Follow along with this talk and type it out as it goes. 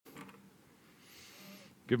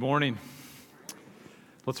Good morning.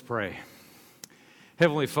 Let's pray.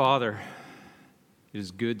 Heavenly Father, it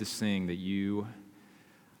is good to sing that you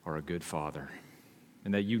are a good Father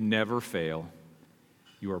and that you never fail.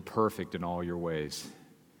 You are perfect in all your ways.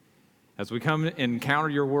 As we come and encounter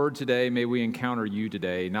your word today, may we encounter you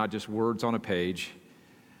today, not just words on a page,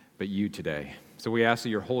 but you today. So we ask that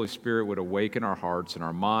your Holy Spirit would awaken our hearts and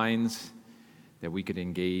our minds, that we could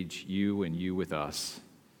engage you and you with us.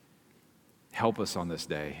 Help us on this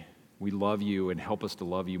day. We love you and help us to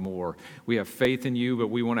love you more. We have faith in you, but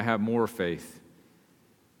we want to have more faith.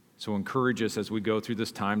 So encourage us as we go through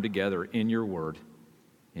this time together in your word.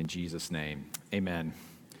 In Jesus' name, amen.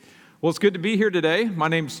 Well, it's good to be here today. My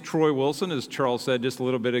name's Troy Wilson, as Charles said just a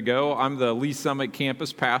little bit ago. I'm the Lee Summit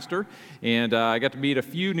campus pastor, and I got to meet a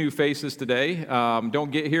few new faces today. Don't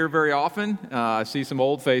get here very often. I see some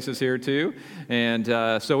old faces here too, and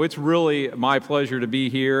so it's really my pleasure to be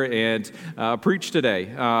here and preach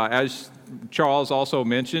today. As Charles also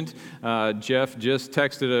mentioned, Jeff just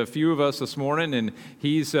texted a few of us this morning, and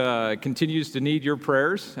he's continues to need your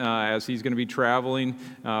prayers as he's going to be traveling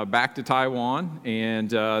back to Taiwan and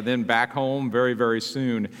then back home very, very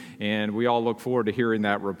soon. And we all look forward to hearing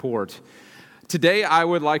that report. Today, I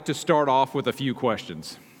would like to start off with a few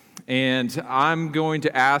questions. And I'm going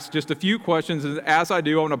to ask just a few questions. And as I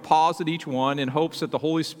do, I want to pause at each one in hopes that the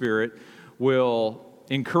Holy Spirit will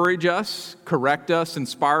encourage us, correct us,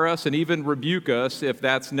 inspire us, and even rebuke us if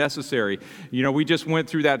that's necessary. You know, we just went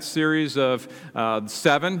through that series of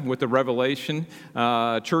 7 with the Revelation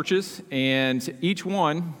churches, and each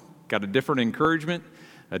one got a different encouragement,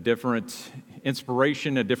 a different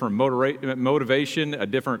inspiration, a different motivation, a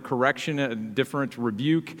different correction, a different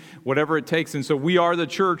rebuke, whatever it takes. And so we are the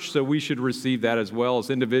church, so we should receive that as well as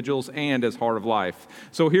individuals and as Heart of Life.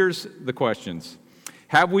 So here's the questions.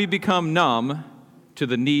 Have we become numb to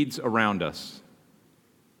the needs around us?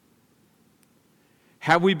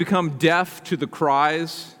 Have we become deaf to the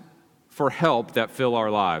cries for help that fill our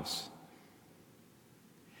lives?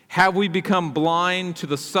 Have we become blind to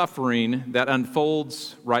the suffering that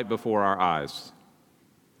unfolds right before our eyes?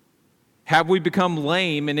 Have we become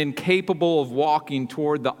lame and incapable of walking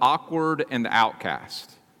toward the awkward and the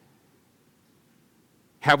outcast?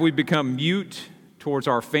 Have we become mute towards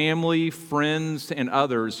our family, friends, and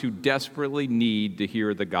others who desperately need to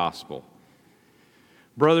hear the gospel?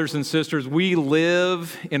 Brothers and sisters, we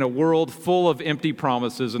live in a world full of empty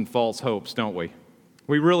promises and false hopes, don't we?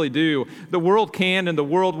 We really do. The world can and the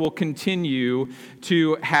world will continue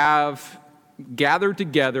to have gathered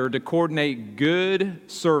together to coordinate good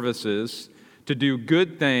services, to do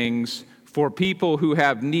good things for people who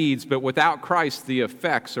have needs, but without Christ, the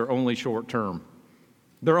effects are only short-term.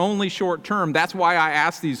 They're only short-term. That's why I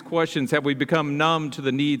ask these questions. Have we become numb to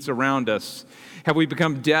the needs around us? Have we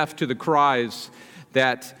become deaf to the cries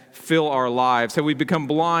that fill our lives? Have we become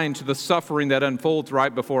blind to the suffering that unfolds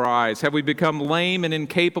right before our eyes? Have we become lame and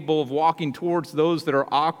incapable of walking towards those that are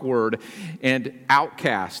awkward and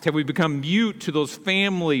outcast? Have we become mute to those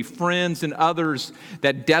family, friends, and others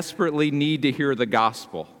that desperately need to hear the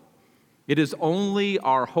gospel? It is only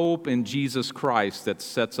our hope in Jesus Christ that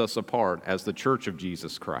sets us apart as the church of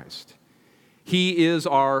Jesus Christ. He is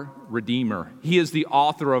our Redeemer. He is the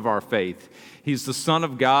author of our faith. He's the Son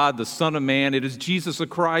of God, the Son of Man. It is Jesus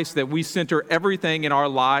Christ that we center everything in our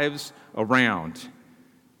lives around.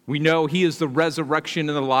 We know He is the resurrection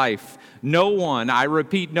and the life. No one, I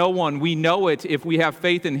repeat, no one, we know it if we have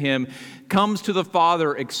faith in Him, comes to the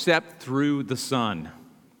Father except through the Son.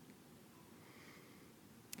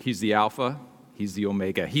 He's the Alpha, He's the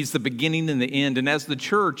Omega. He's the beginning and the end. And as the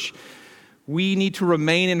church, we need to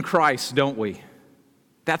remain in Christ, don't we?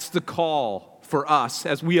 That's the call for us.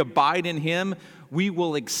 As we abide in Him, we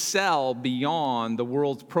will excel beyond the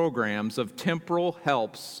world's programs of temporal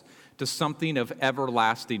helps to something of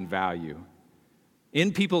everlasting value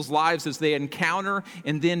in people's lives as they encounter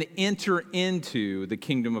and then enter into the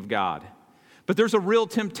kingdom of God. But there's a real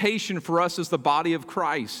temptation for us as the body of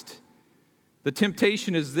Christ. The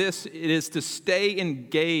temptation is this: it is to stay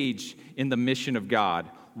engaged in the mission of God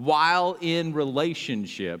while in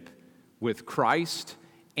relationship with Christ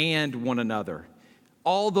and one another.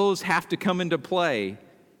 All those have to come into play,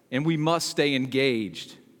 and we must stay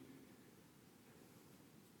engaged.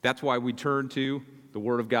 That's why we turn to the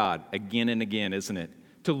Word of God again and again, isn't it?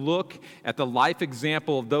 To look at the life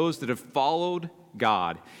example of those that have followed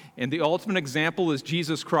God. And the ultimate example is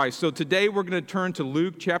Jesus Christ. So today we're going to turn to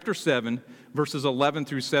Luke chapter 7, verses 11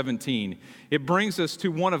 through 17. It brings us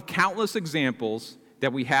to one of countless examples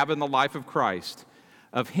that we have in the life of Christ,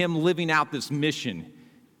 of Him living out this mission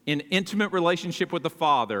in intimate relationship with the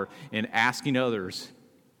Father and asking others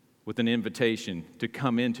with an invitation to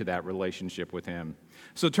come into that relationship with him.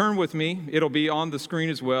 So turn with me. It'll be on the screen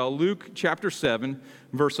as well. Luke chapter 7,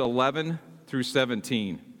 verse 11 through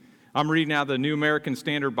 17. I'm reading out the New American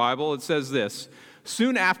Standard Bible. It says this: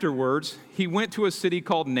 "Soon afterwards, he went to a city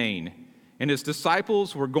called Nain, and his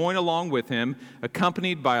disciples were going along with him,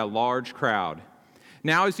 accompanied by a large crowd.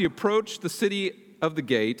 Now as he approached the city of the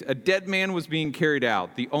gate, a dead man was being carried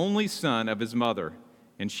out, the only son of his mother,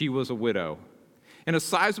 and she was a widow. And a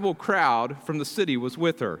sizable crowd from the city was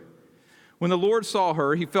with her. When the Lord saw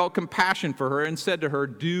her, he felt compassion for her and said to her,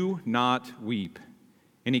 'Do not weep.'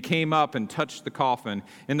 And he came up and touched the coffin,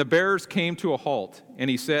 and the bearers came to a halt. And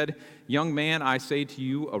he said, 'Young man, I say to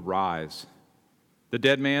you, arise.' The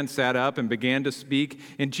dead man sat up and began to speak,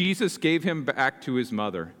 and Jesus gave him back to his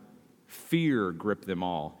mother. Fear gripped them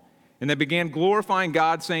all, and they began glorifying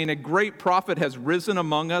God, saying, 'A great prophet has risen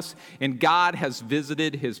among us, and God has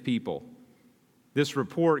visited his people.' This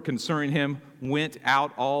report concerning him went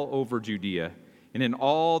out all over Judea and in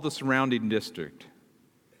all the surrounding district."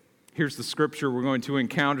 Here's the scripture we're going to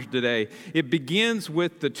encounter today. It begins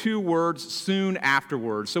with the two words, "soon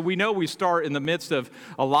afterwards." So we know we start in the midst of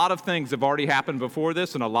a lot of things that have already happened before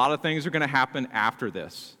this, and a lot of things are going to happen after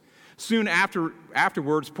this. Soon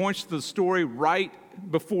afterwards points to the story right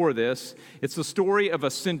before this. It's the story of a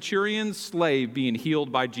centurion's slave being healed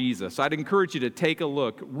by Jesus. I'd encourage you to take a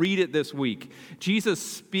look, read it this week. Jesus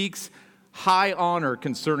speaks high honor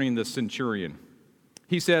concerning the centurion.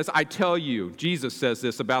 He says, "I tell you," Jesus says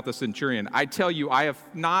this about the centurion, "I tell you, I have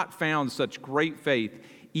not found such great faith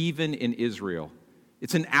even in Israel."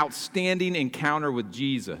 It's an outstanding encounter with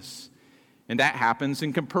Jesus, and that happens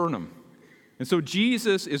in Capernaum. And so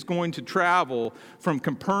Jesus is going to travel from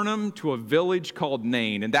Capernaum to a village called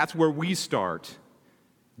Nain, and that's where we start.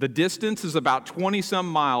 The distance is about 20-some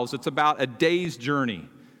miles. It's about a day's journey.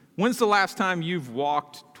 When's the last time you've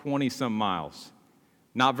walked 20-some miles?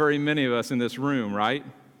 Not very many of us in this room, right?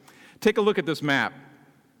 Take a look at this map.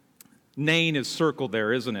 Nain is circled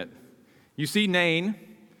there, isn't it? You see Nain,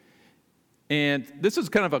 and this is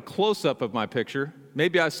kind of a close-up of my picture.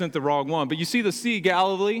 Maybe I sent the wrong one, but you see the Sea of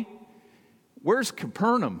Galilee? Where's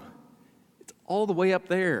Capernaum? It's all the way up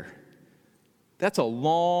there. That's a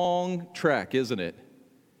long trek, isn't it?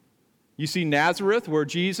 You see Nazareth, where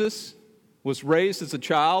Jesus was raised as a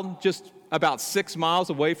child, just about 6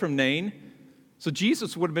 miles away from Nain. So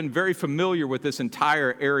Jesus would have been very familiar with this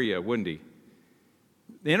entire area, wouldn't he?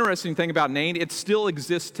 The interesting thing about Nain, it still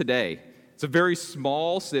exists today. It's a very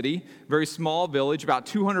small city, very small village. About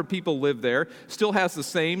 200 people live there. Still has the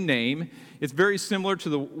same name. It's very similar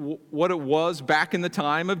to what it was back in the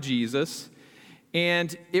time of Jesus.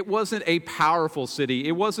 And it wasn't a powerful city.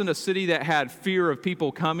 It wasn't a city that had fear of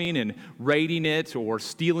people coming and raiding it or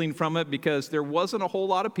stealing from it, because there wasn't a whole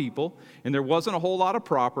lot of people and there wasn't a whole lot of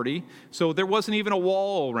property. So there wasn't even a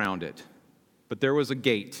wall around it. But there was a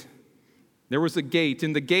gate. There was a gate,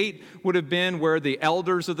 and the gate would have been where the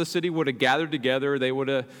elders of the city would have gathered together. They would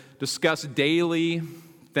have discussed daily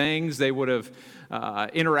things. They would have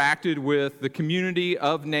interacted with the community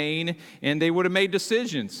of Nain, and they would have made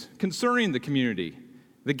decisions concerning the community.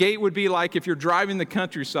 The gate would be like if you're driving the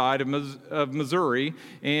countryside of Missouri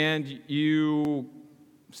and you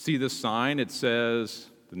see this sign. It says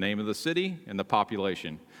the name of the city and the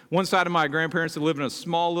population. One side of my grandparents that lived in a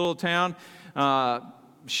small little town,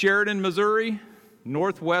 Sheridan, Missouri,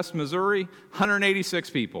 northwest Missouri,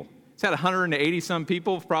 186 people. It's had 180-some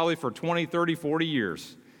people probably for 20, 30, 40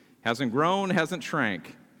 years. Hasn't grown, hasn't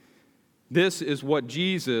shrank. This is what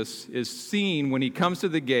Jesus is seeing when he comes to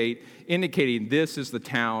the gate, indicating this is the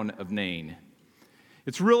town of Nain.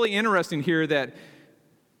 It's really interesting here that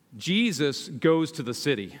Jesus goes to the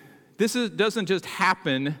city. This doesn't just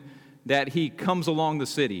happen that he comes along the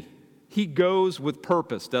city. He goes with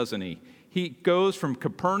purpose, doesn't he? He goes from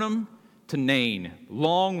Capernaum to Nain.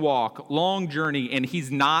 Long walk, long journey, and he's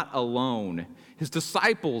not alone. His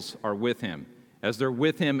disciples are with him, as they're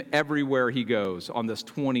with him everywhere he goes on this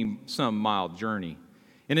 20-some mile journey.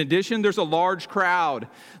 In addition, there's a large crowd.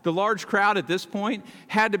 The large crowd at this point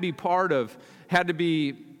had to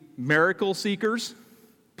be miracle seekers,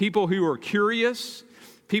 people who were curious,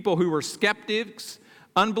 people who were skeptics,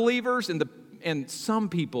 unbelievers, and some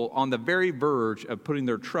people on the very verge of putting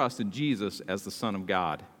their trust in Jesus as the Son of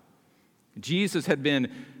God. Jesus had been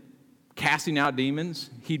casting out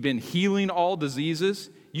demons. He'd been healing all diseases.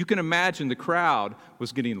 You can imagine the crowd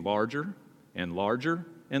was getting larger and larger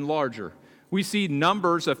and larger. We see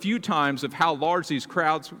numbers a few times of how large these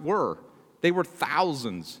crowds were. They were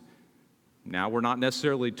thousands. Now, we're not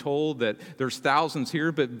necessarily told that there's thousands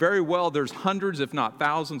here, but very well there's hundreds, if not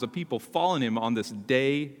thousands, of people following him on this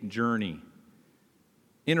day journey.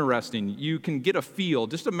 interesting. You can get a feel.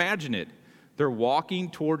 Just imagine it. They're walking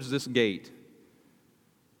towards this gate.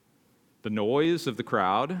 The noise of the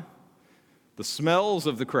crowd, the smells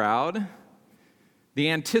of the crowd, the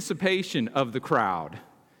anticipation of the crowd.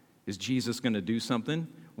 Is Jesus going to do something?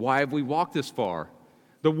 Why have we walked this far?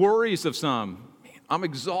 The worries of some. I'm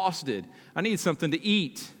exhausted. I need something to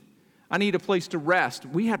eat. I need a place to rest.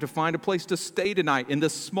 We have to find a place to stay tonight in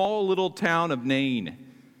this small little town of Nain.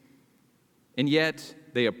 And yet,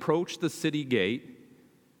 they approach the city gate,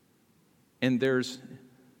 and there's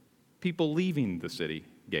people leaving the city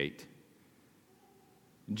gate.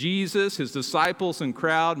 Jesus, his disciples, and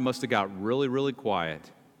crowd must have got really, really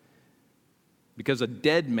quiet because a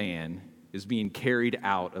dead man is being carried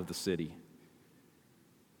out of the city.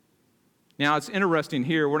 Now, it's interesting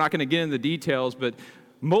here. We're not going to get into the details, but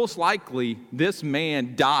most likely this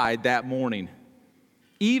man died that morning.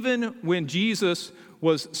 Even when Jesus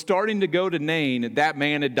was starting to go to Nain, that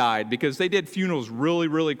man had died because they did funerals really,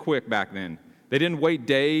 really quick back then. They didn't wait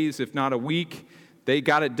days, if not a week. They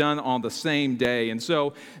got it done on the same day. And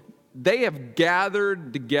so they have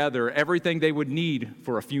gathered together everything they would need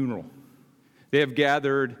for a funeral. They have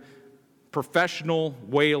gathered professional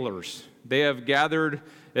wailers. They have gathered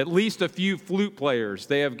at least a few flute players.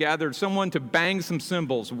 They have gathered someone to bang some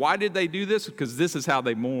cymbals. Why did they do this? Because this is how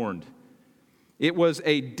they mourned. It was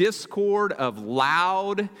a discord of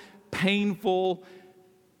loud, painful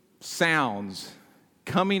sounds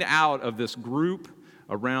coming out of this group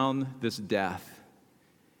around this death.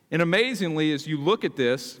 And amazingly, as you look at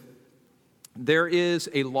this, there is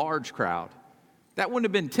a large crowd. That wouldn't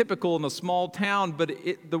have been typical in a small town, but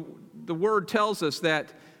the word tells us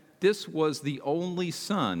that this was the only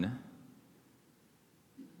son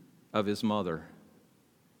of his mother.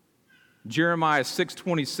 Jeremiah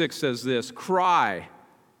 6:26 says this, "Cry,"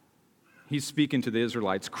 he's speaking to the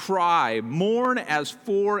Israelites, "cry, mourn as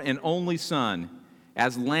for an only son,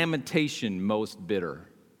 as lamentation most bitter."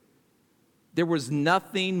 There was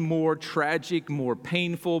nothing more tragic, more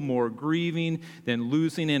painful, more grieving than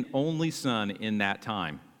losing an only son in that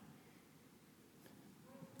time.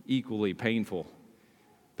 Equally painful.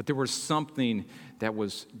 But there was something that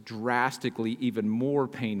was drastically even more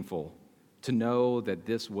painful to know that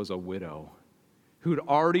this was a widow who'd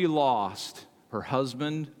already lost her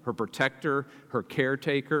husband, her protector, her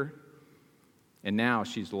caretaker, and now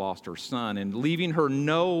she's lost her son and leaving her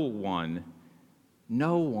no one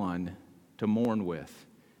to mourn with.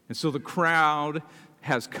 And so the crowd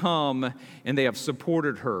has come and they have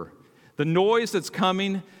supported her. The noise that's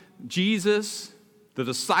coming, Jesus, the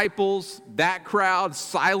disciples, that crowd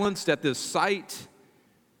silenced at this sight.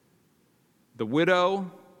 The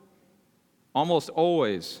widow, almost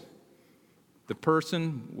always, the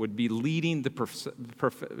person would be leading the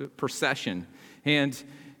procession. And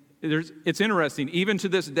it's interesting, even to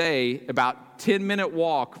this day, about 10-minute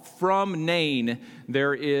walk from Nain,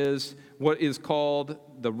 there is what is called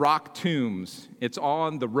the Rock Tombs. It's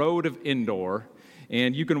on the road of Endor,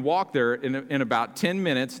 and you can walk there in about 10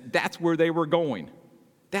 minutes. That's where they were going.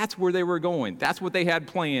 That's where they were going. That's what they had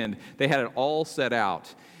planned. They had it all set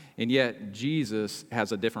out. And yet, Jesus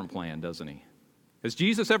has a different plan, doesn't he? Has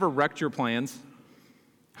Jesus ever wrecked your plans?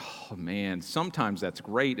 Oh, man, sometimes that's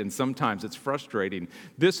great, and sometimes it's frustrating.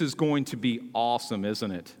 This is going to be awesome,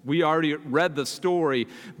 isn't it? We already read the story,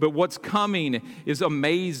 but what's coming is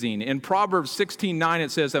amazing. In Proverbs 16:9,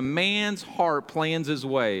 it says, "A man's heart plans his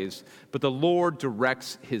ways, but the Lord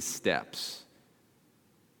directs his steps."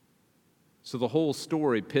 So the whole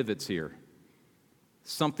story pivots here.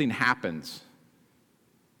 Something happens.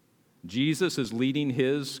 Jesus is leading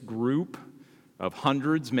his group of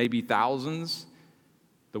hundreds, maybe thousands.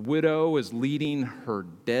 The widow is leading her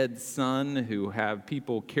dead son, who have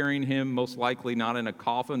people carrying him, most likely not in a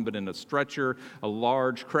coffin, but in a stretcher, a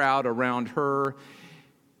large crowd around her.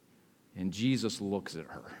 And Jesus looks at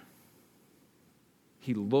her.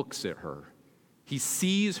 He looks at her. He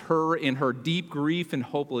sees her in her deep grief and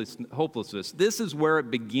hopelessness. This is where it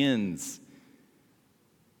begins.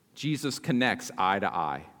 Jesus connects eye to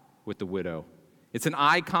eye with the widow. It's an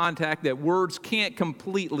eye contact that words can't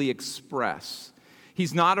completely express.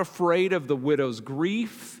 He's not afraid of the widow's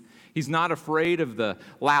grief. He's not afraid of the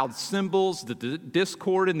loud cymbals, the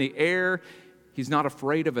discord in the air. He's not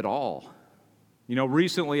afraid of it all. You know,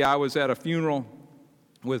 recently I was at a funeral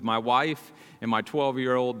with my wife and my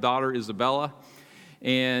 12-year-old daughter, Isabella.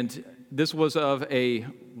 And this was of a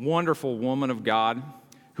wonderful woman of God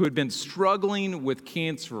who had been struggling with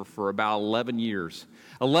cancer for about 11 years.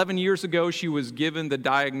 11 years ago, she was given the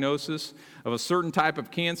diagnosis of a certain type of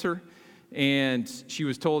cancer. And she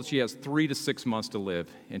was told she has 3 to 6 months to live,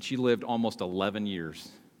 and she lived almost 11 years.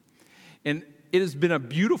 And it has been a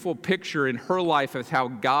beautiful picture in her life of how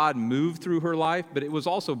God moved through her life, but it was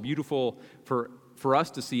also beautiful for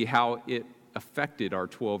us to see how it affected our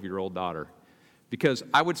 12-year-old daughter. Because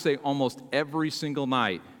I would say almost every single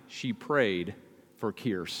night she prayed for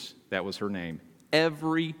Kierce. That was her name.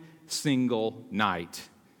 Every single night.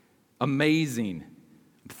 Amazing.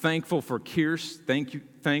 I'm thankful for Kierce.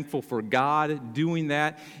 Thankful for God doing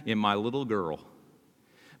that in my little girl.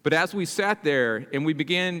 But as we sat there and we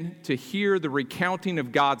began to hear the recounting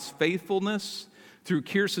of God's faithfulness through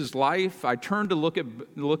Kierce's life, I turned to look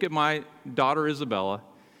at my daughter Isabella.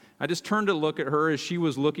 I just turned to look at her as she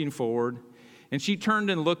was looking forward. And she turned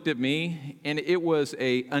and looked at me, and it was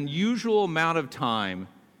an unusual amount of time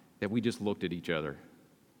that we just looked at each other.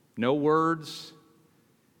 No words.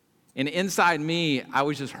 And inside me, I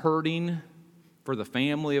was just hurting for the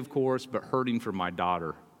family, of course, but hurting for my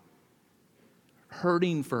daughter.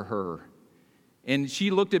 Hurting for her. And she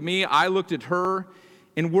looked at me, I looked at her,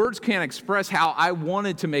 and words can't express how I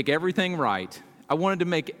wanted to make everything right. I wanted to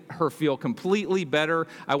make her feel completely better.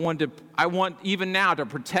 I want even now to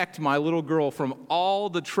protect my little girl from all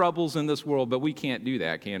the troubles in this world, but we can't do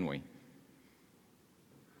that, can we?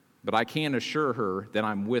 But I can assure her that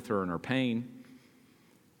I'm with her in her pain.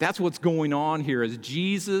 That's what's going on here as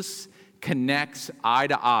Jesus connects eye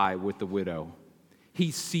to eye with the widow.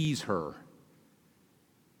 He sees her.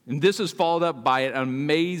 And this is followed up by an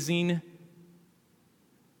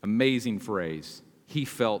amazing phrase. He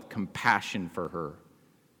felt compassion for her.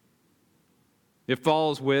 It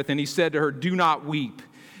follows with, and he said to her, "Do not weep."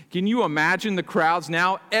 Can you imagine the crowds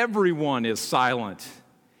now? Everyone is silent.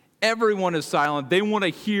 Everyone is silent. They want to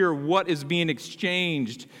hear what is being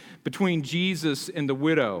exchanged between Jesus and the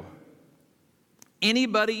widow.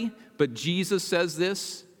 Anybody but Jesus says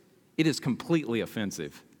this, it is completely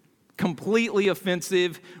offensive. Completely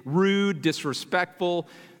offensive, rude, disrespectful.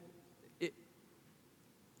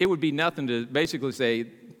 It would be nothing to basically say,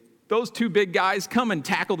 those two big guys, come and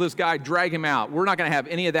tackle this guy, drag him out. We're not going to have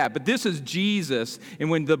any of that. But this is Jesus, and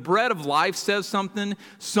when the bread of life says something,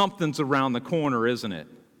 something's around the corner, isn't it?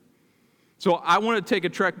 So I want to take a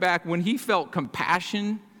trek back. When he felt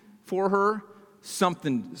compassion for her,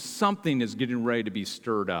 something is getting ready to be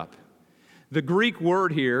stirred up. The Greek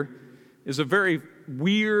word here is a very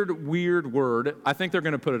weird word. I think they're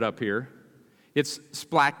going to put it up here. It's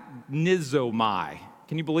splachnizomai.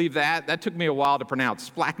 Can you believe that? That took me a while to pronounce.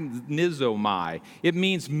 Splachnizomai. It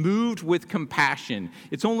means moved with compassion.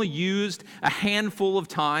 It's only used a handful of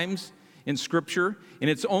times in Scripture, and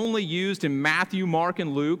it's only used in Matthew, Mark,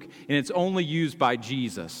 and Luke, and it's only used by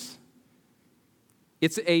Jesus.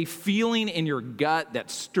 It's a feeling in your gut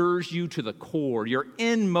that stirs you to the core, your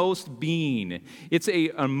inmost being. It's an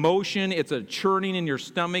emotion, it's a churning in your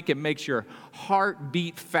stomach. It makes your heart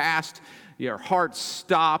beat fast, your heart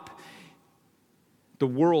stop. The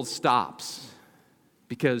world stops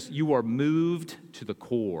because you are moved to the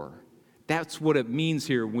core. That's what it means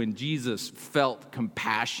here when Jesus felt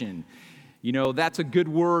compassion. You know, that's a good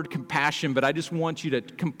word, compassion, but I just want you to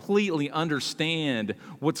completely understand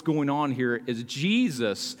what's going on here is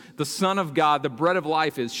Jesus, the Son of God, the bread of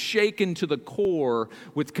life, is shaken to the core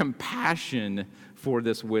with compassion for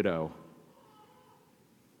this widow.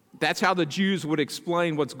 That's how the Jews would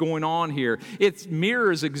explain what's going on here. It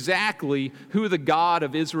mirrors exactly who the God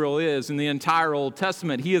of Israel is in the entire Old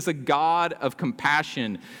Testament. He is a God of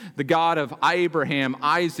compassion, the God of Abraham,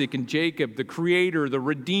 Isaac, and Jacob, the Creator, the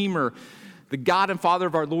Redeemer, the God and Father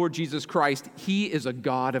of our Lord Jesus Christ. He is a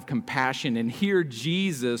God of compassion, and here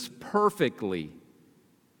Jesus perfectly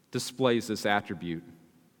displays this attribute.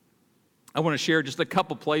 I want to share just a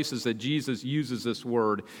couple places that Jesus uses this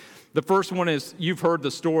word. The first one is, you've heard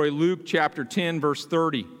the story, Luke chapter 10, verse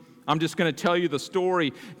 30. I'm just going to tell you the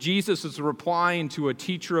story. Jesus is replying to a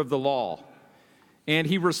teacher of the law, and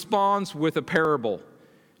he responds with a parable.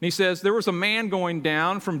 And he says, there was a man going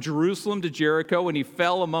down from Jerusalem to Jericho, and he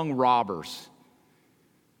fell among robbers.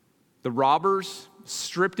 The robbers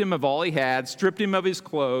stripped him of all he had, stripped him of his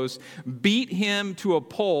clothes, beat him to a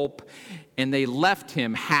pulp, and they left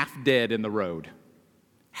him half dead in the road.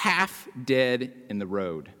 Half dead in the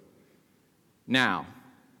road. Now,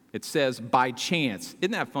 it says by chance.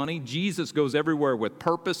 Isn't that funny? Jesus goes everywhere with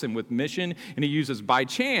purpose and with mission, and he uses by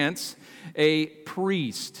chance. A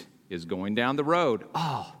priest is going down the road.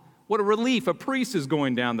 Oh, what a relief. A priest is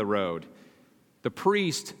going down the road. The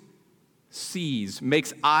priest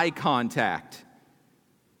makes eye contact.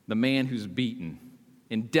 The man who's beaten,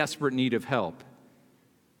 in desperate need of help.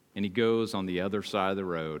 And he goes on the other side of the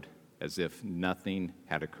road as if nothing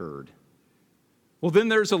had occurred. Well, then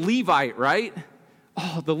there's a Levite, right?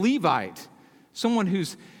 Oh, the Levite. Someone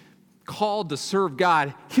who's called to serve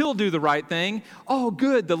God, he'll do the right thing. Oh,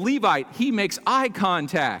 good, the Levite, he makes eye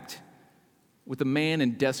contact with a man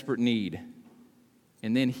in desperate need.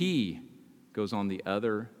 And then he goes on the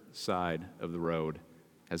other side of the road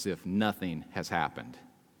as if nothing has happened.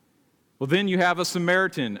 Well, then you have a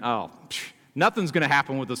Samaritan. Nothing's going to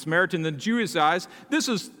happen with the Samaritan. In the Jewish eyes, this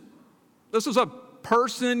is a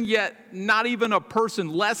person, yet not even a person,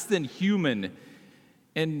 less than human.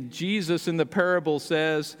 And Jesus in the parable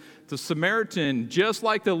says, the Samaritan, just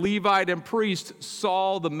like the Levite and priest,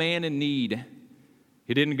 saw the man in need.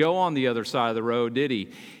 He didn't go on the other side of the road, did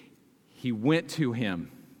he? He went to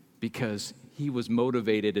him because he was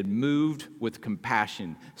motivated and moved with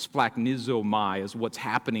compassion. Splachnizomai is what's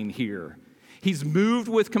happening here. He's moved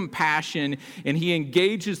with compassion, and he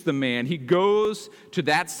engages the man. He goes to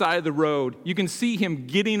that side of the road. You can see him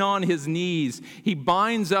getting on his knees. He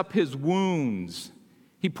binds up his wounds.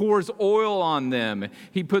 He pours oil on them.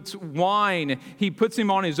 He puts wine. He puts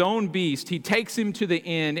him on his own beast. He takes him to the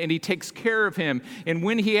inn, and he takes care of him. And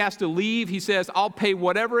when he has to leave, he says, I'll pay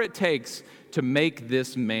whatever it takes to make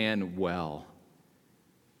this man well.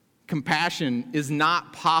 Compassion is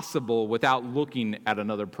not possible without looking at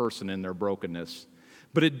another person in their brokenness.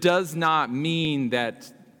 But it does not mean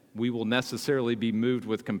that we will necessarily be moved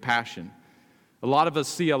with compassion. A lot of us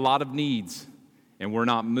see a lot of needs, and we're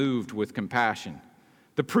not moved with compassion.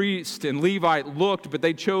 The priest and Levite looked, but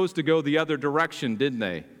they chose to go the other direction, didn't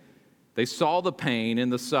they? They saw the pain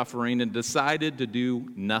and the suffering and decided to do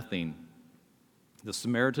nothing. The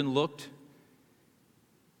Samaritan looked,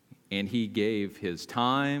 and he gave his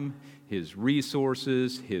time, his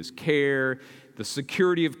resources, his care, the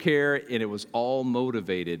security of care, and it was all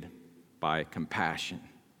motivated by compassion.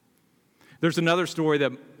 There's another story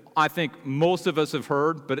that I think most of us have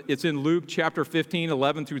heard, but it's in Luke chapter 15,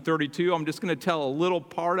 11 through 32. I'm just going to tell a little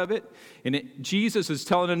part of it. And Jesus is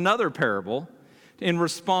telling another parable in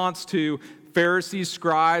response to Pharisees,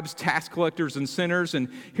 scribes, tax collectors, and sinners. And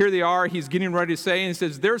here they are, he's getting ready to say, and he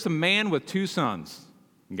says, there's a man with 2 sons.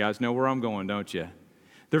 You guys know where I'm going, don't you?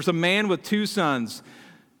 There's a man with 2 sons.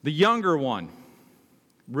 The younger one,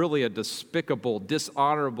 really a despicable,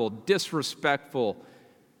 dishonorable, disrespectful,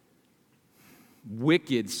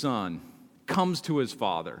 wicked son, comes to his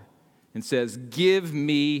father and says, give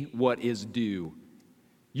me what is due.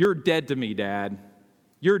 You're dead to me, Dad.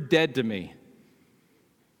 You're dead to me.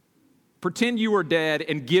 Pretend you are dead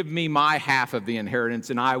and give me my half of the inheritance,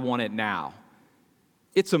 and I want it now.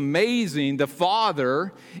 It's amazing. The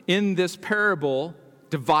father in this parable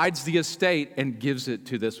divides the estate and gives it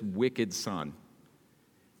to this wicked son.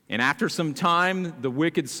 And after some time, the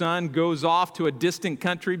wicked son goes off to a distant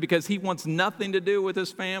country because he wants nothing to do with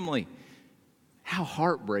his family. How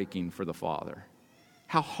heartbreaking for the father.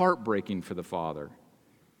 How heartbreaking for the father.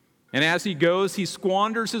 And as he goes, he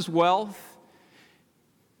squanders his wealth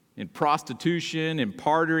in prostitution, in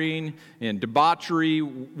partying, in debauchery,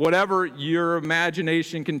 whatever your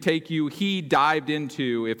imagination can take you, he dived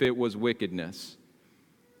into if it was wickedness.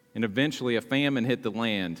 And eventually a famine hit the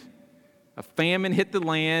land. A famine hit the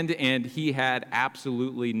land, and he had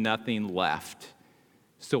absolutely nothing left.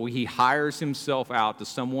 So he hires himself out to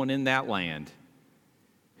someone in that land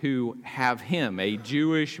who have him, a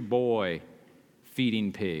Jewish boy,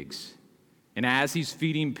 feeding pigs. And as he's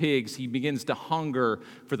feeding pigs, he begins to hunger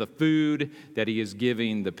for the food that he is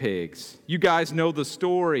giving the pigs. You guys know the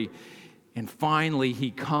story. And finally,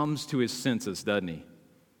 he comes to his senses, doesn't he?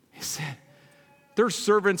 He said, there's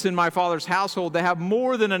servants in my father's household that have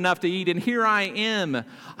more than enough to eat, and here I am.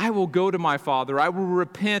 I will go to my father. I will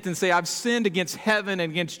repent and say, I've sinned against heaven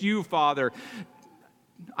and against you, Father.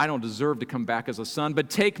 I don't deserve to come back as a son, but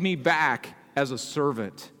take me back as a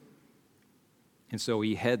servant. And so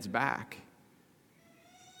he heads back.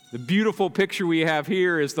 The beautiful picture we have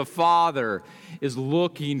here is the father is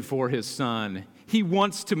looking for his son. He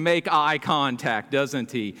wants to make eye contact,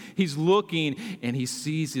 doesn't he? He's looking and he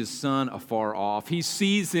sees his son afar off. He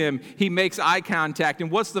sees him. He makes eye contact.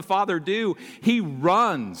 And what's the father do? He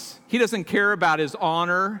runs. He doesn't care about his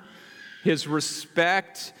honor, his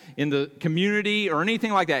respect in the community or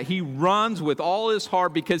anything like that. He runs with all his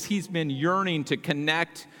heart because he's been yearning to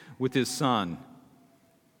connect with his son.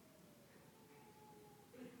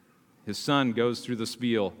 His son goes through the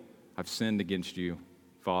spiel. I've sinned against you,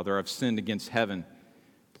 Father. I've sinned against heaven.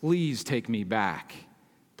 Please take me back.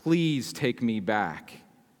 Please take me back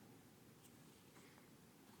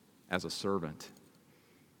as a servant.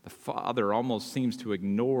 The father almost seems to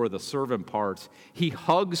ignore the servant part. He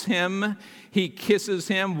hugs him. He kisses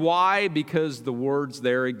him. Why? Because the words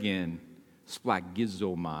there again,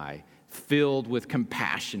 splagizomai, filled with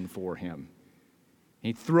compassion for him.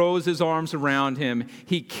 He throws his arms around him.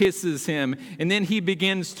 He kisses him. And then he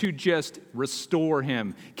begins to just restore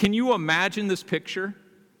him. Can you imagine this picture?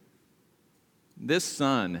 This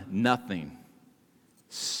son, nothing,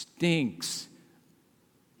 stinks.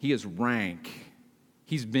 He is rank.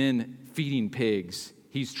 He's been feeding pigs.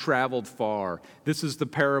 He's traveled far. This is the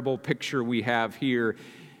parable picture we have here.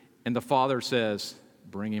 And the father says,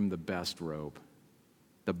 bring him the best robe.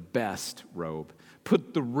 The best robe.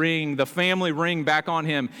 Put the ring, the family ring, back on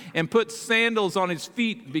him and put sandals on his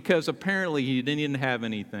feet because apparently he didn't have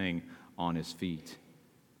anything on his feet.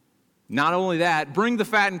 Not only that, bring the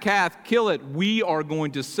fattened calf, kill it. We are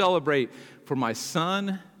going to celebrate, for my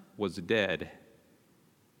son was dead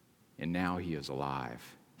and now he is alive.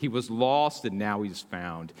 He was lost and now he's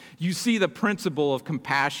found. You see the principle of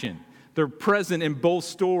compassion. They're present in both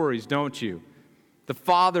stories, don't you? The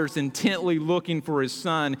father's intently looking for his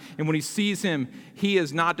son, and when he sees him, he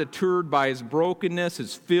is not deterred by his brokenness,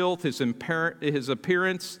 his filth, his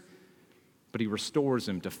appearance, but he restores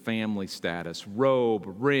him to family status, robe,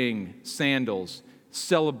 ring, sandals,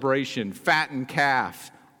 celebration, fattened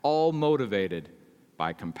calf, all motivated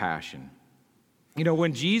by compassion. You know,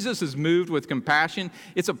 when Jesus is moved with compassion,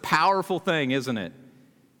 it's a powerful thing, isn't it?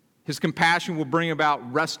 His compassion will bring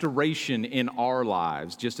about restoration in our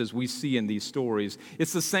lives, just as we see in these stories.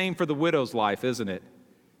 It's the same for the widow's life, isn't it?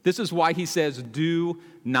 This is why he says, do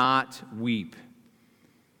not weep.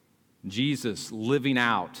 Jesus living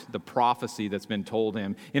out the prophecy that's been told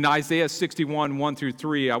him. In Isaiah 61, 1 through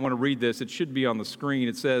 3, I want to read this. It should be on the screen.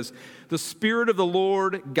 It says, the Spirit of the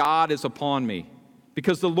Lord God is upon me,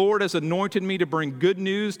 because the Lord has anointed me to bring good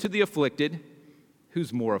news to the afflicted.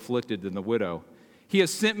 Who's more afflicted than the widow? He has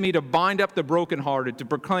sent me to bind up the brokenhearted, to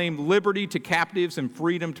proclaim liberty to captives and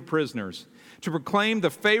freedom to prisoners, to proclaim the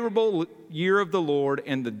favorable year of the Lord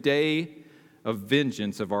and the day of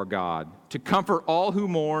vengeance of our God, to comfort all who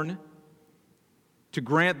mourn, to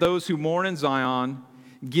grant those who mourn in Zion,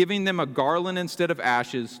 giving them a garland instead of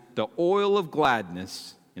ashes, the oil of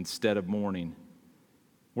gladness instead of mourning.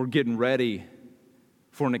 We're getting ready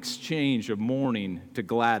for an exchange of mourning to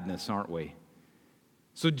gladness, aren't we?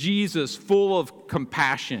 So Jesus, full of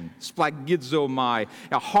compassion, splagizomai,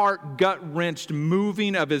 a heart gut-wrenched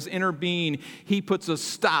moving of his inner being, he puts a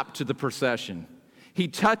stop to the procession. He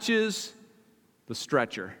touches the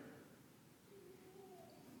stretcher.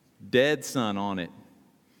 Dead son on it.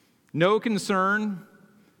 No concern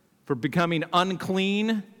for becoming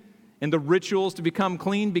unclean and the rituals to become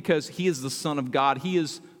clean because he is the Son of God. He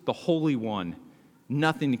is the Holy One.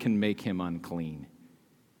 Nothing can make him unclean.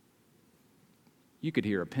 You could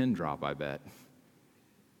hear a pin drop, I bet.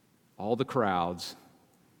 All the crowds,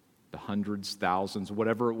 the hundreds, thousands,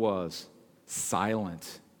 whatever it was,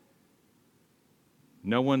 silent.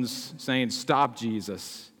 No one's saying, stop,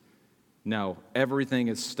 Jesus. No, everything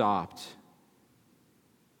is stopped.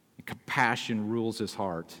 Compassion rules his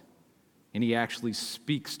heart. And he actually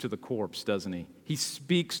speaks to the corpse, doesn't he? He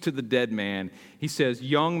speaks to the dead man. He says,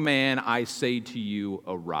 young man, I say to you,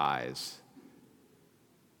 arise.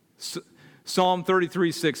 Psalm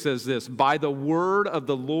 33:6 says this, by the word of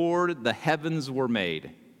the Lord the heavens were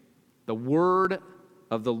made. The word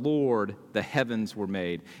of the Lord the heavens were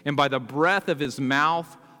made. And by the breath of his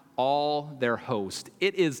mouth all their host.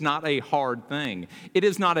 It is not a hard thing. It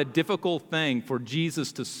is not a difficult thing for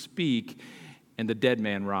Jesus to speak and the dead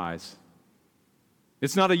man rise.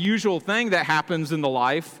 It's not a usual thing that happens in the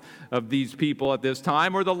life of these people at this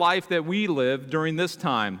time or the life that we live during this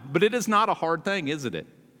time. But it is not a hard thing, isn't it?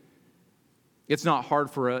 It's not hard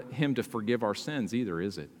for him to forgive our sins either,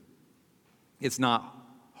 is it? It's not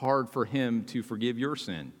hard for him to forgive your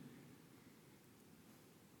sin.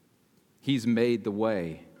 He's made the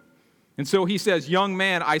way. And so he says, young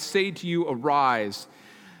man, I say to you, arise.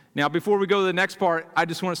 Now, before we go to the next part, I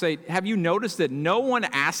just want to say, have you noticed that no one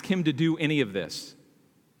asked him to do any of this?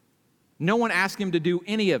 No one asked him to do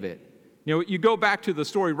any of it. You know, you go back to the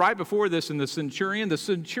story right before this in the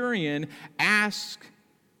centurion asked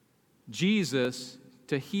Jesus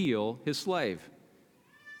to heal his slave.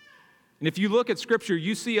 And if you look at Scripture,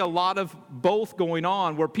 you see a lot of both going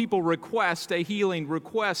on where people request a healing,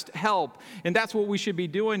 request help, and that's what we should be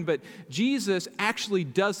doing. But Jesus actually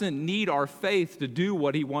doesn't need our faith to do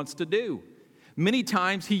what he wants to do. Many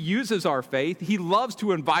times he uses our faith. He loves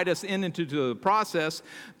to invite us into the process,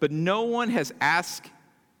 but no one has asked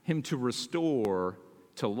him to restore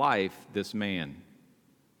to life this man.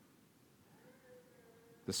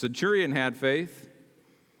 The centurion had faith.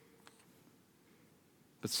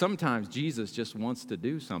 But sometimes Jesus just wants to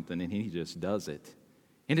do something and he just does it.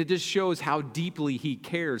 And it just shows how deeply he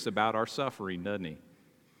cares about our suffering, doesn't he?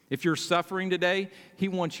 If you're suffering today, he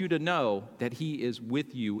wants you to know that he is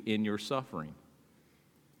with you in your suffering.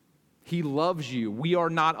 He loves you. We are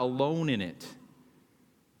not alone in it.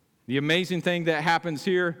 The amazing thing that happens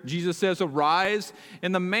here, Jesus says, arise,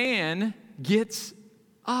 and the man gets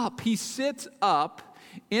up. He sits up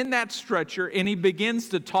in that stretcher and he begins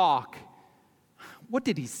to talk. What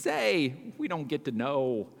did he say? We don't get to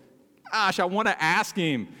know. Gosh, I want to ask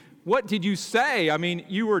him, what did you say? I mean,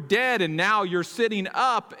 you were dead and now you're sitting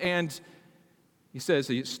up. And he says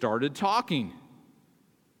he started talking.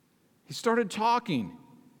 He started talking.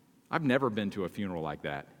 I've never been to a funeral like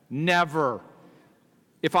that. Never.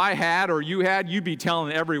 If I had or you had, you'd be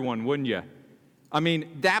telling everyone, wouldn't you? I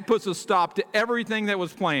mean, that puts a stop to everything that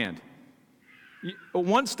was planned.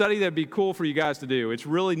 One study that'd be cool for you guys to do, it's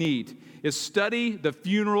really neat, is study the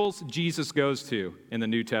funerals Jesus goes to in the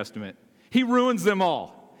New Testament. He ruins them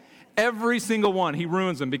all. Every single one, he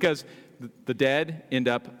ruins them because the dead end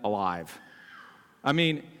up alive. I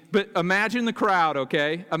mean, but imagine the crowd,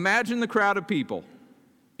 okay? Imagine the crowd of people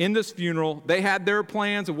in this funeral. They had their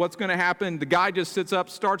plans of what's going to happen. The guy just sits up,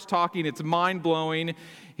 starts talking. It's mind-blowing.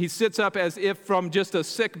 He sits up as if from just a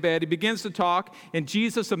sick bed. He begins to talk, and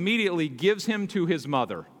Jesus immediately gives him to his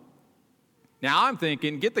mother. Now, I'm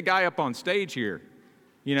thinking, get the guy up on stage here,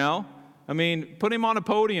 you know? I mean, put him on a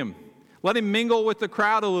podium. Let him mingle with the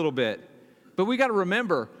crowd a little bit. But we got to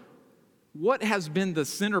remember, what has been the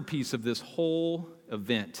centerpiece of this whole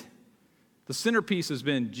event? The centerpiece has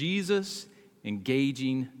been Jesus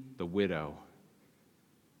engaging the widow,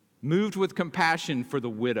 moved with compassion for the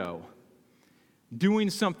widow,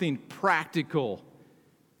 doing something practical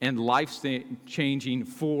and life-changing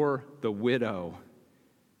for the widow.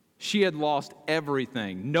 She had lost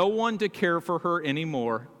everything, no one to care for her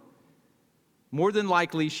anymore. More than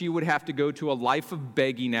likely, she would have to go to a life of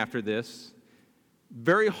begging after this.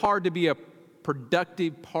 Very hard to be a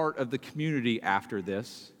productive part of the community after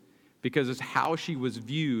this, because it's how she was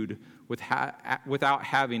viewed without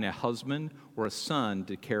having a husband or a son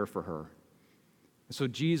to care for her. And so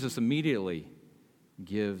Jesus immediately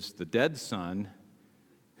gives the dead son,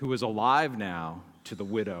 who is alive now, to the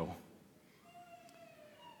widow.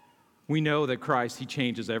 We know that Christ, he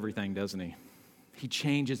changes everything, doesn't he? He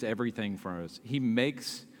changes everything for us. He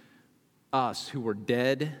makes us who were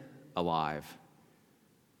dead alive.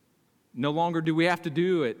 No longer do we have to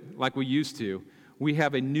do it like we used to. We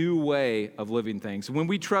have a new way of living things. When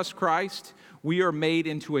we trust Christ, we are made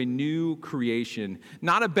into a new creation,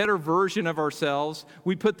 not a better version of ourselves.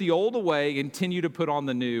 We put the old away and continue to put on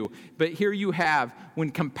the new. But here you have,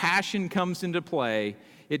 when compassion comes into play,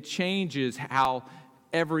 it changes how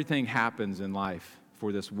everything happens in life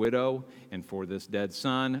for this widow and for this dead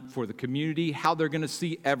son, for the community, how they're going to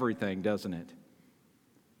see everything, doesn't it?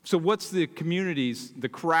 So what's the communities, the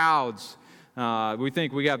crowds? We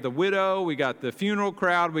think we have the widow, we got the funeral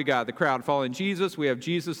crowd, we got the crowd following Jesus, we have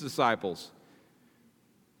Jesus' disciples.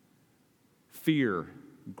 Fear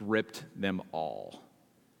gripped them all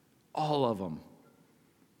of them.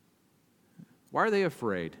 Why are they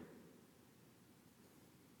afraid?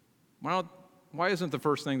 Why isn't the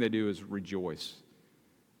first thing they do is rejoice?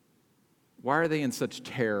 Why are they in such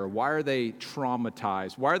terror? Why are they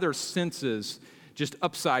traumatized? Why are their senses just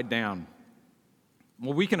upside down?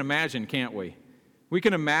 Well, we can imagine, can't we? We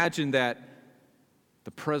can imagine that the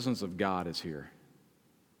presence of God is here.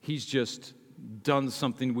 He's just done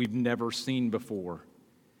something we've never seen before.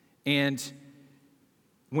 And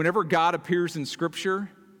whenever God appears in Scripture,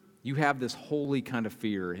 you have this holy kind of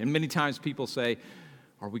fear. And many times people say,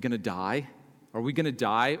 are we going to die? Are we going to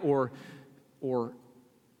die? Or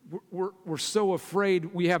we're so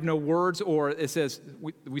afraid we have no words. Or it says,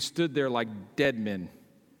 we stood there like dead men.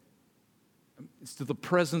 It's to the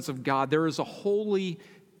presence of God. There is a holy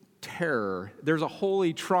terror. There's a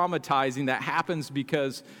holy traumatizing that happens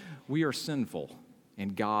because we are sinful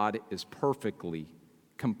and God is perfectly,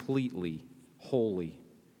 completely holy.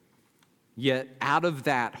 Yet out of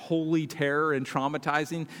that holy terror and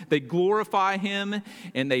traumatizing, they glorify him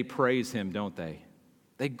and they praise him, don't they?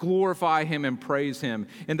 They glorify him and praise him.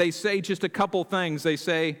 And they say just a couple things. They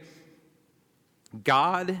say,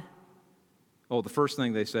 the first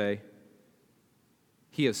thing they say,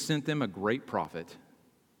 he has sent them a great prophet.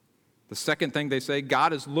 The second thing they say,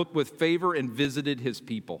 God has looked with favor and visited his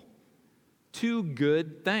people. Two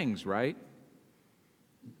good things, right?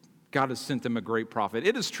 God has sent them a great prophet.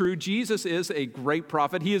 It is true, Jesus is a great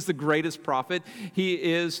prophet. He is the greatest prophet. He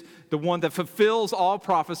is the one that fulfills all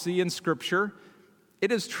prophecy in Scripture.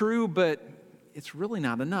 It is true, but it's really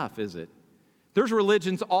not enough, is it? There's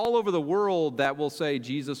religions all over the world that will say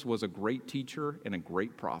Jesus was a great teacher and a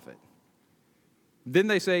great prophet. Then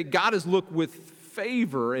they say, God has looked with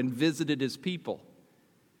favor and visited his people.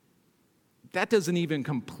 That doesn't even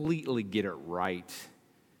completely get it right,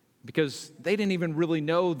 because they didn't even really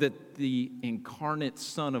know that the incarnate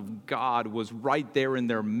Son of God was right there in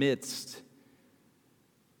their midst.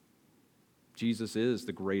 Jesus is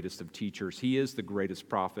the greatest of teachers. He is the greatest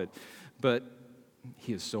prophet, but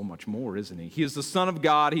he is so much more, isn't he? He is the Son of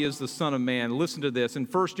God. He is the Son of man. Listen to this. In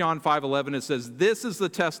 1 John 5:11, it says, "This is the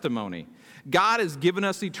testimony. God has given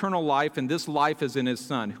us eternal life, and this life is in his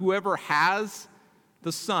Son. Whoever has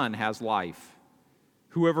the Son has life.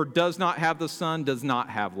 Whoever does not have the Son does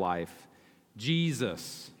not have life."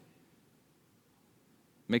 Jesus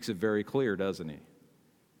makes it very clear, doesn't he?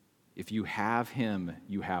 If you have him,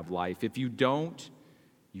 you have life. If you don't,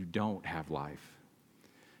 you don't have life.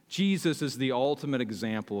 Jesus is the ultimate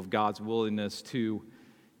example of God's willingness to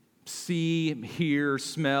see, hear,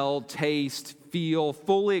 smell, taste, feel,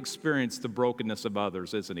 fully experience the brokenness of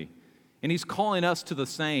others, isn't he? And he's calling us to the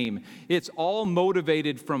same. It's all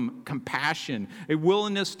motivated from compassion, a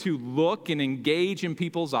willingness to look and engage in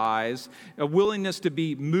people's eyes, a willingness to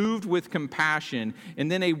be moved with compassion,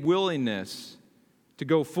 and then a willingness to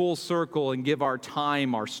go full circle and give our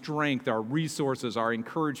time, our strength, our resources, our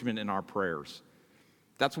encouragement, and our prayers.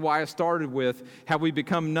 That's why I started with, have we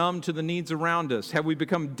become numb to the needs around us? Have we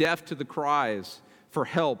become deaf to the cries for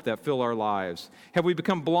help that fill our lives? Have we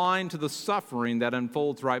become blind to the suffering that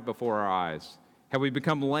unfolds right before our eyes? Have we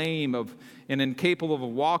become lame and incapable of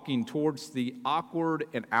walking towards the awkward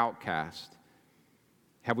and outcast?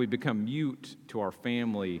 Have we become mute to our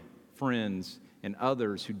family, friends, and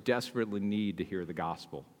others who desperately need to hear the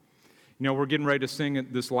gospel? You know, we're getting ready to sing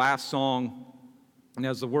this last song, and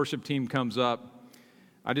as the worship team comes up,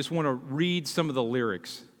 I just want to read some of the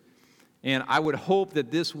lyrics. And I would hope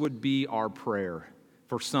that this would be our prayer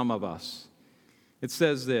for some of us. It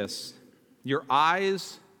says this: "Your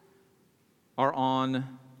eyes are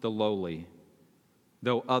on the lowly,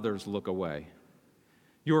 though others look away.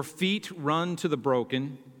 Your feet run to the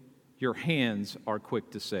broken, your hands are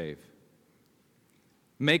quick to save.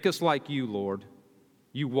 Make us like you, Lord.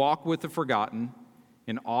 You walk with the forgotten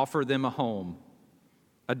and offer them a home,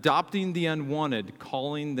 adopting the unwanted,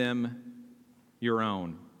 calling them your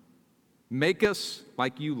own. Make us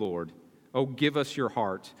like you, Lord. Oh, give us your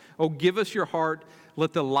heart. Oh, give us your heart.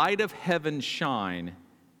 Let the light of heaven shine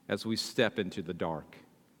as we step into the dark.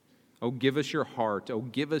 Oh, give us your heart. Oh,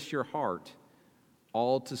 give us your heart,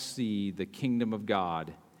 all to see the kingdom of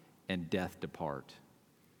God and death depart."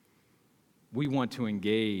 We want to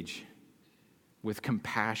engage with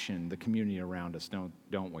compassion the community around us,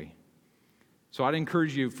 don't we? So I'd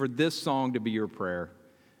encourage you for this song to be your prayer.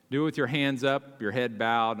 Do it with your hands up, your head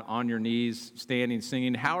bowed, on your knees, standing,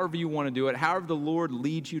 singing, however you want to do it, however the Lord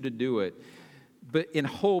leads you to do it, but in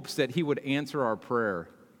hopes that he would answer our prayer.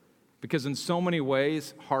 Because in so many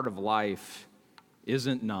ways, Heart of Life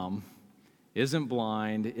isn't numb, isn't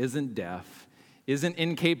blind, isn't deaf, isn't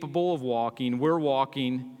incapable of walking. We're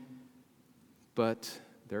walking, but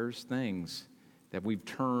there's things that we've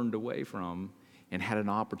turned away from and had an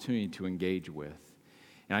opportunity to engage with.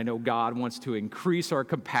 And I know God wants to increase our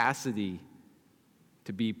capacity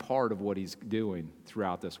to be part of what he's doing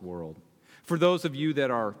throughout this world. For those of you that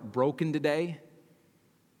are broken today,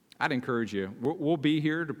 I'd encourage you. We'll be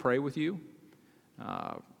here to pray with you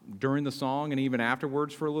during the song and even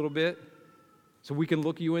afterwards for a little bit, so we can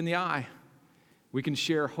look you in the eye. We can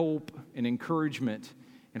share hope and encouragement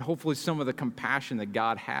and hopefully some of the compassion that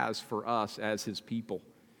God has for us as his people.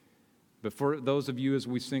 But for those of you, as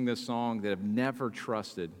we sing this song, that have never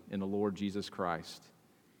trusted in the Lord Jesus Christ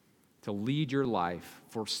to lead your life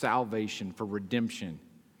for salvation, for redemption,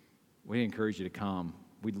 we encourage you to come.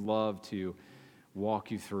 We'd love to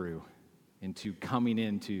walk you through into coming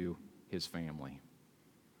into his family.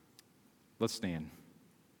 Let's stand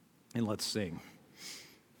and let's sing.